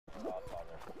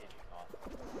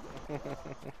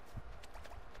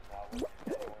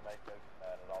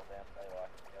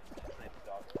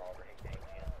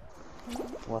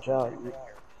Watch out.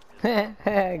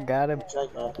 Got him.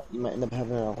 You might end up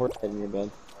having a horse head in your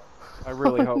bed. I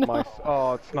really hope my...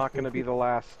 Oh, it's not gonna be the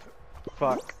last.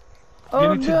 Fuck. Oh,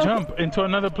 You need to jump into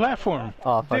another platform.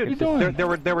 Oh, fuck. What are you doing?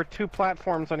 There were 2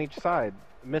 platforms on each side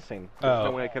missing. There's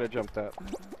no way I could have jumped up.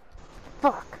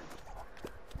 Fuck.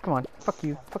 Come on. Fuck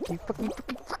you. Fuck you. Fuck you.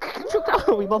 Fuck you. Fuck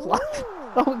you. We both lost.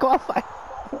 Oh, we qualified.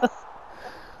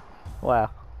 Wow.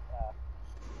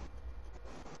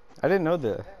 I didn't know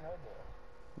the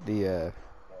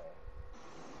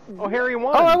Oh, Harry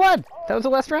won! Oh, I won! That was the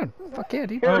last round. Fuck yeah,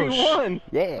 dude. Harry won!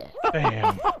 Yeah.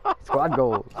 Damn. Squad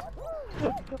goals.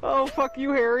 Oh, fuck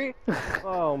you, Harry!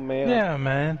 Oh, man. Yeah,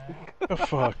 man. The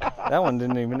fuck. That one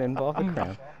didn't even involve the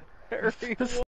crown. Harry